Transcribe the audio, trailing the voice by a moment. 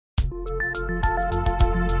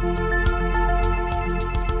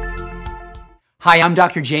Hi, I'm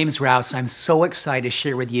Dr. James Rouse. I'm so excited to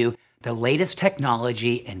share with you the latest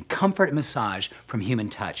technology and comfort massage from Human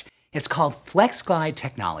Touch. It's called FlexGlide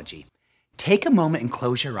technology. Take a moment and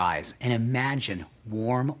close your eyes and imagine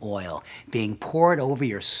warm oil being poured over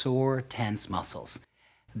your sore, tense muscles.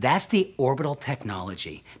 That's the orbital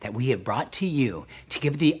technology that we have brought to you to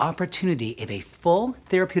give the opportunity of a full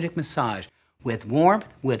therapeutic massage with warmth,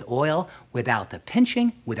 with oil, without the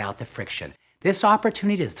pinching, without the friction. This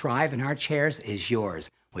opportunity to thrive in our chairs is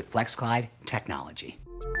yours with FlexGlide technology.